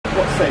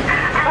The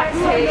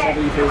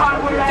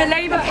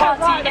Labour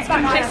Party is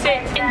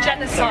complicit in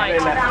genocide.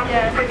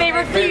 They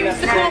refuse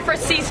to call for a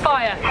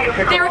ceasefire.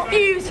 They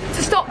refuse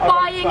to stop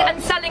buying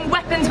and selling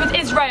weapons with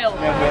Israel.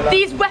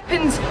 These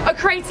weapons are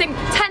creating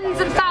tens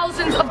of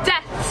thousands of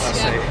deaths.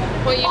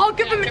 Our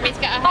government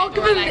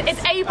is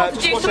able to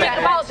do something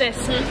about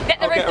this, yet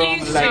they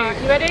refuse to.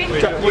 You ready?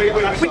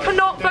 We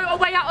cannot vote our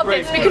way out of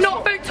this. We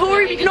cannot vote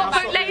Tory, we cannot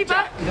vote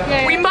Labour.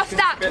 We must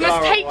act, we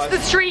must take to the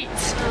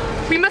streets.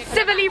 We must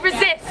civilly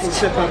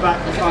resist.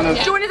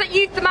 Join us at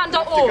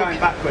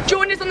youthdemand.org.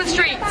 Join us on the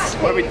streets.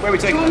 Where are we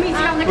taking?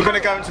 We're going to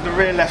go into the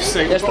rear left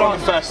seat. We're on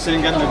the first seat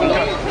and get the...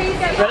 Ready?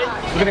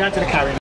 We're going to go into the carrier.